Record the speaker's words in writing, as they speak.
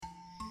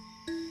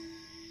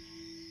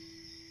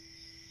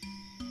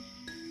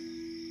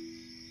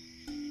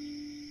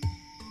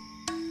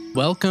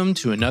Welcome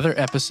to another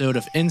episode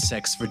of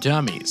Insects for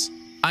Dummies.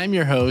 I'm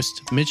your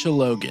host, Mitchell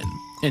Logan,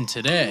 and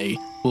today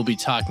we'll be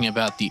talking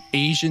about the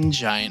Asian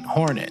giant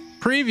hornet,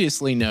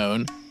 previously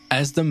known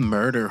as the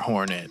murder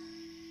hornet.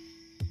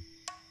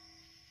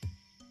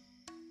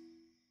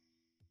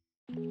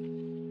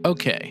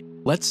 Okay,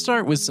 let's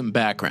start with some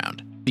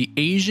background. The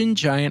Asian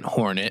giant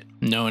hornet,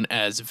 known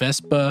as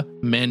Vespa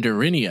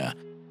mandarinia,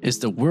 is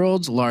the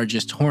world's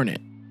largest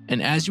hornet,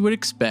 and as you would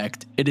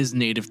expect, it is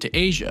native to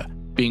Asia,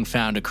 being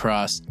found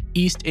across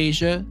East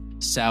Asia,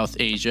 South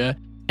Asia,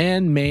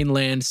 and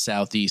mainland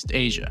Southeast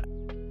Asia.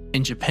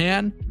 In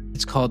Japan,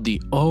 it's called the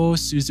O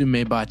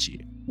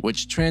Suzumebachi,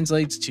 which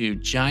translates to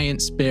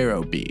giant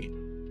sparrow bee.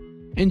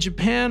 In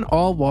Japan,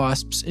 all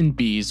wasps and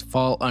bees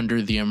fall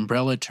under the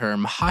umbrella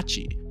term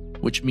hachi,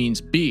 which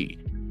means bee,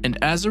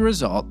 and as a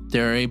result,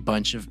 there are a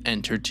bunch of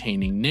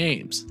entertaining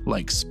names,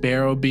 like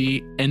sparrow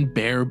bee and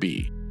bear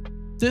bee.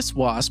 This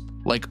wasp,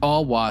 like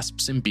all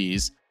wasps and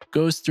bees,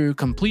 goes through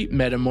complete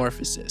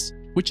metamorphosis,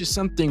 which is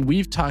something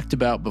we've talked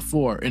about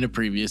before in a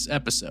previous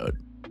episode.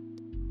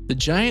 The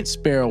giant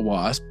sparrow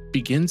wasp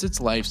begins its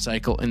life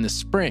cycle in the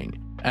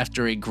spring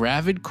after a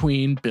gravid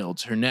queen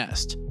builds her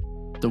nest.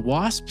 The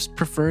wasps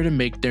prefer to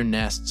make their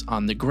nests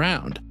on the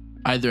ground,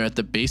 either at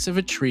the base of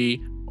a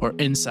tree or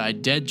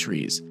inside dead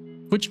trees,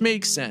 which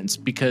makes sense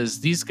because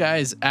these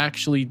guys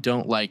actually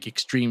don't like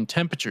extreme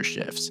temperature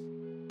shifts.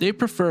 They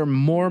prefer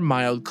more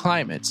mild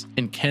climates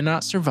and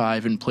cannot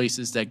survive in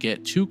places that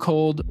get too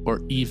cold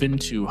or even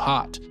too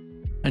hot.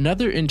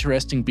 Another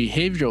interesting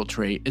behavioral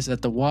trait is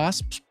that the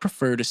wasps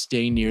prefer to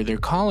stay near their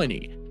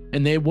colony,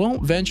 and they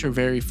won't venture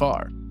very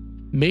far.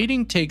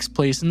 Mating takes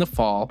place in the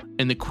fall,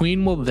 and the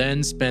queen will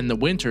then spend the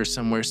winter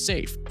somewhere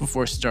safe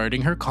before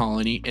starting her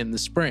colony in the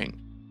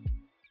spring.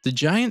 The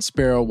giant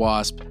sparrow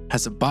wasp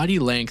has a body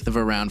length of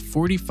around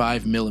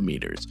 45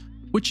 millimeters,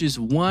 which is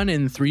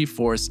 1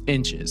 3/4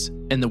 inches,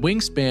 and the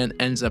wingspan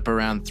ends up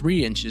around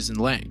 3 inches in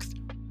length.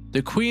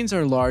 The queens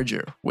are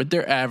larger, with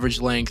their average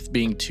length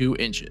being 2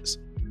 inches.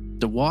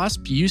 The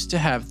wasp used to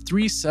have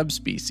 3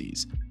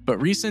 subspecies,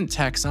 but recent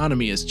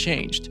taxonomy has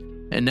changed,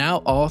 and now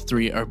all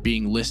 3 are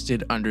being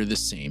listed under the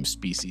same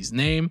species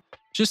name,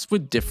 just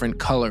with different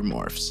color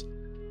morphs.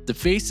 The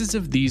faces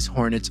of these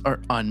hornets are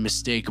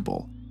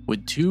unmistakable,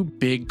 with 2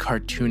 big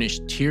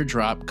cartoonish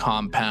teardrop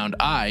compound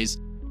eyes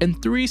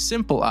and 3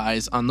 simple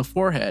eyes on the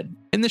forehead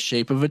in the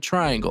shape of a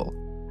triangle.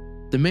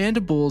 The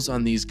mandibles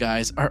on these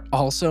guys are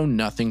also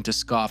nothing to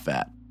scoff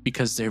at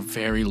because they're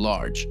very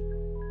large.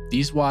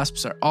 These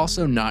wasps are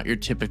also not your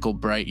typical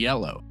bright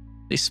yellow.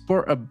 They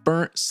sport a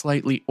burnt,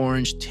 slightly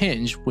orange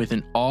tinge with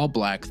an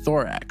all-black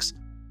thorax,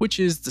 which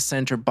is the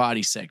center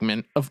body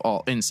segment of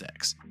all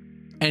insects.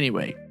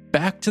 Anyway,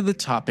 back to the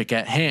topic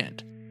at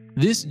hand.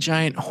 This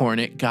giant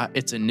hornet got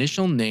its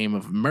initial name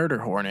of murder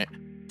hornet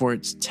for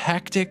its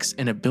tactics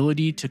and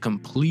ability to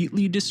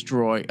completely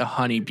destroy a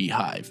honeybee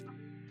hive.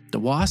 The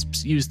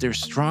wasps use their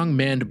strong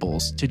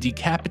mandibles to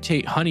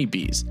decapitate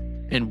honeybees,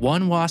 and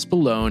one wasp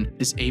alone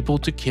is able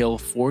to kill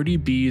 40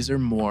 bees or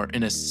more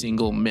in a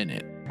single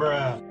minute.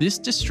 This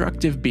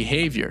destructive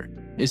behavior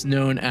is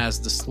known as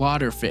the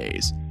slaughter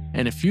phase,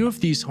 and a few of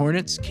these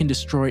hornets can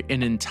destroy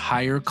an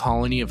entire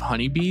colony of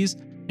honeybees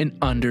in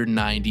under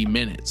 90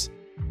 minutes.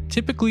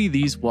 Typically,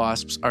 these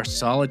wasps are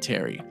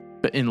solitary,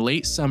 but in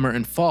late summer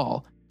and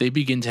fall, they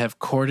begin to have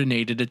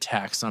coordinated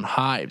attacks on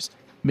hives,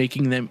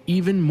 making them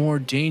even more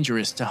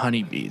dangerous to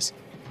honeybees.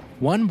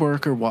 One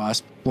worker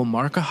wasp will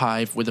mark a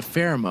hive with a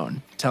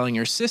pheromone, telling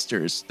her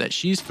sisters that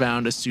she's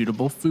found a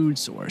suitable food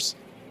source.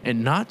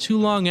 And not too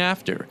long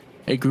after,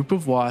 a group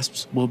of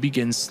wasps will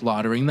begin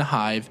slaughtering the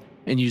hive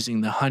and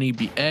using the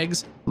honeybee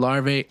eggs,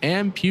 larvae,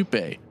 and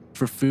pupae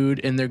for food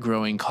in their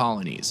growing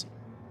colonies.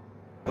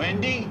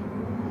 Wendy,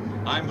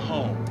 I'm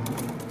home.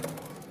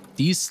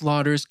 These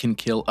slaughters can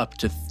kill up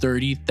to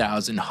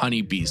 30,000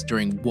 honeybees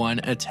during one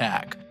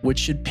attack, which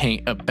should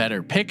paint a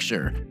better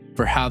picture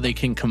for how they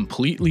can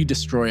completely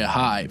destroy a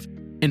hive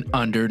in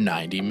under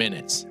 90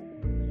 minutes.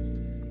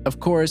 Of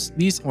course,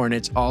 these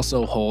hornets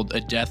also hold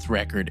a death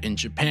record in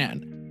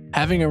Japan,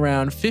 having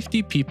around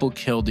 50 people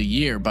killed a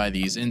year by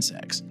these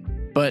insects.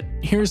 But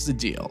here's the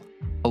deal.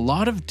 A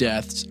lot of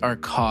deaths are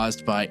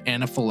caused by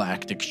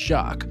anaphylactic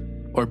shock,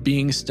 or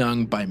being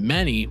stung by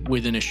many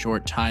within a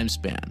short time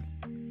span.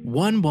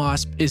 One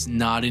wasp is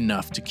not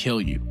enough to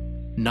kill you,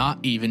 not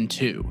even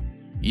 2.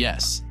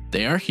 Yes,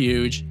 they are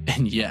huge,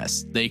 and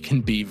yes, they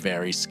can be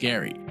very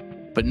scary,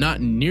 but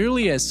not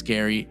nearly as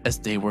scary as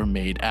they were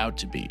made out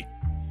to be.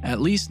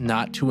 At least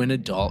not to an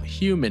adult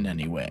human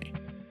anyway.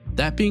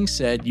 That being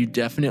said, you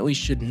definitely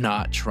should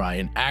not try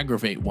and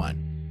aggravate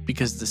one,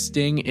 because the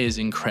sting is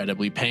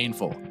incredibly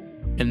painful,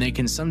 and they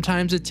can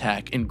sometimes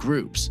attack in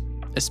groups,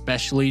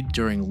 especially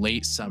during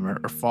late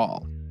summer or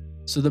fall.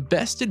 So the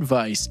best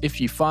advice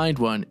if you find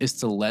one is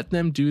to let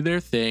them do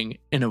their thing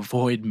and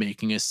avoid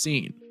making a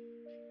scene.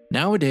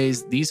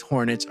 Nowadays, these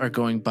hornets are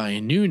going by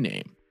a new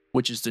name,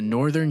 which is the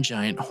northern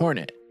giant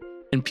hornet,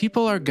 and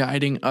people are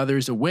guiding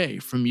others away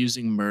from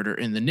using murder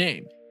in the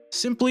name,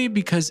 simply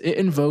because it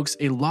invokes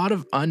a lot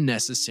of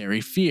unnecessary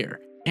fear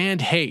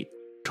and hate,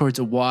 towards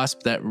a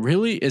wasp that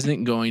really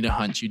isn't going to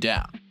hunt you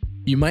down.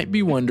 You might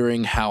be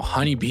wondering how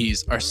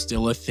honeybees are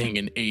still a thing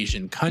in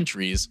Asian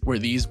countries where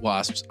these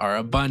wasps are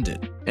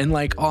abundant. And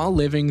like all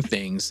living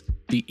things,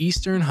 the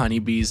eastern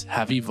honeybees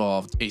have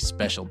evolved a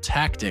special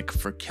tactic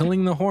for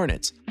killing the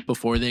hornets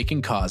before they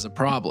can cause a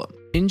problem.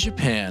 In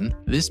Japan,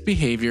 this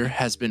behavior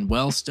has been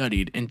well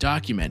studied and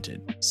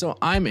documented, so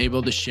I'm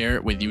able to share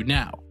it with you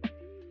now.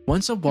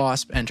 Once a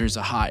wasp enters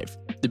a hive,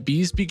 the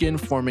bees begin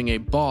forming a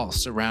ball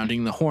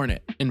surrounding the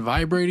hornet and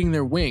vibrating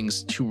their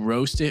wings to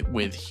roast it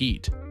with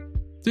heat.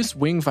 This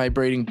wing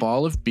vibrating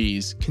ball of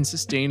bees can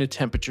sustain a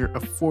temperature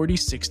of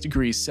 46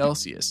 degrees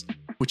Celsius,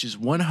 which is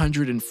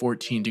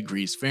 114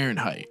 degrees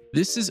Fahrenheit.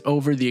 This is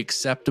over the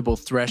acceptable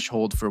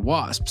threshold for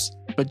wasps,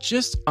 but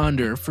just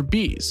under for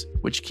bees,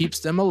 which keeps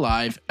them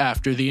alive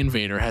after the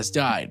invader has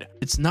died.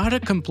 It's not a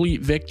complete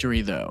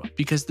victory though,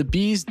 because the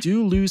bees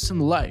do lose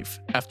some life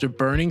after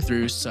burning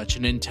through such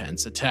an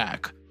intense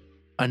attack.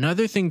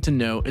 Another thing to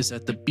note is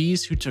that the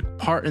bees who took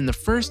part in the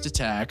first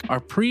attack are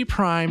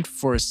pre-primed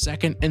for a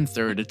second and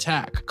third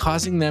attack,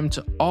 causing them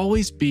to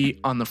always be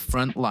on the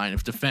front line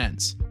of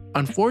defense.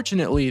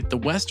 Unfortunately, the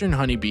Western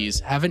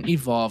honeybees haven't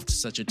evolved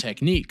such a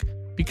technique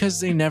because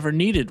they never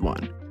needed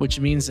one,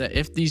 which means that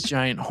if these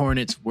giant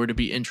hornets were to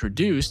be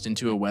introduced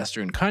into a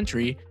Western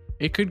country,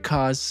 it could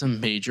cause some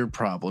major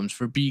problems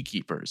for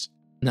beekeepers.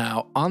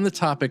 Now, on the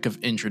topic of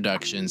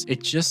introductions,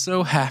 it just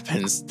so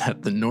happens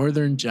that the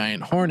northern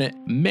giant hornet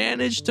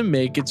managed to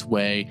make its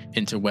way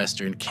into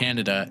Western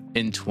Canada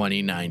in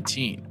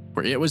 2019,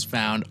 where it was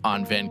found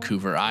on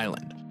Vancouver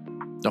Island.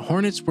 The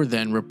hornets were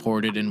then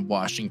reported in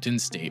Washington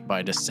state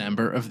by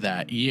December of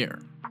that year.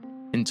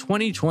 In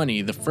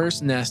 2020, the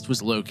first nest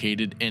was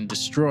located and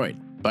destroyed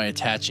by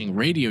attaching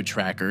radio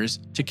trackers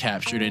to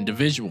captured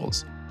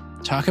individuals.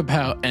 Talk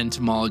about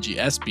entomology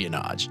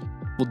espionage.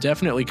 We'll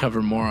definitely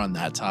cover more on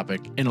that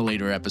topic in a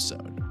later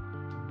episode.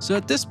 So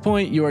at this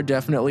point, you are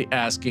definitely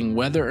asking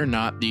whether or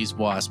not these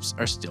wasps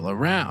are still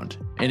around,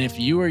 and if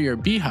you or your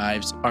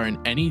beehives are in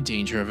any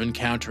danger of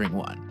encountering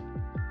one.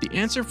 The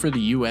answer for the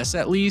US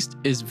at least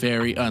is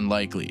very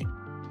unlikely.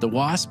 The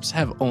wasps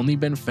have only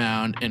been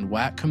found in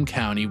Whatcom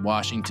County,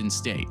 Washington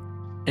state,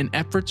 and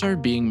efforts are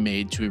being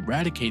made to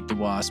eradicate the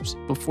wasps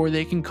before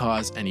they can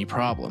cause any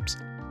problems.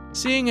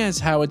 Seeing as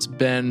how it's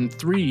been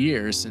 3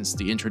 years since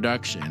the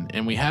introduction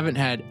and we haven't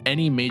had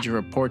any major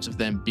reports of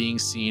them being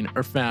seen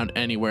or found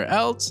anywhere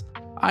else,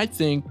 I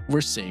think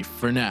we're safe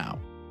for now.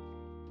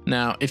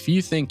 Now, if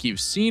you think you've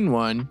seen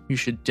one, you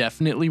should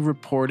definitely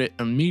report it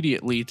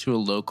immediately to a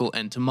local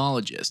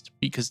entomologist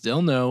because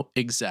they'll know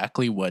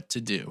exactly what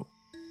to do.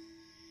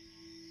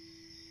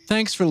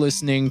 Thanks for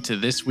listening to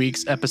this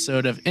week's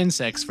episode of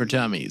Insects for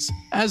Dummies.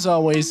 As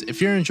always,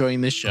 if you're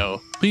enjoying this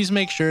show, please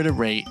make sure to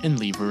rate and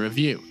leave a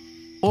review.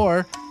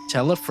 Or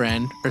tell a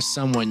friend or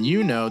someone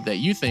you know that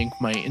you think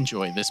might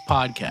enjoy this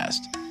podcast.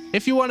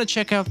 If you want to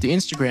check out the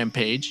Instagram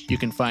page, you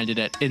can find it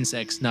at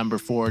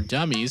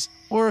insects4dummies,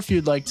 or if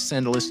you'd like to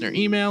send a listener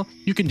email,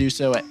 you can do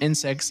so at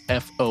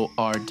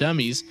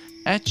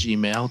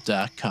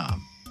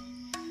insectsfordummies@gmail.com.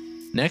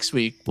 Next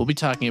week, we'll be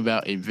talking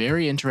about a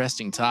very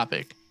interesting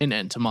topic in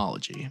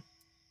entomology.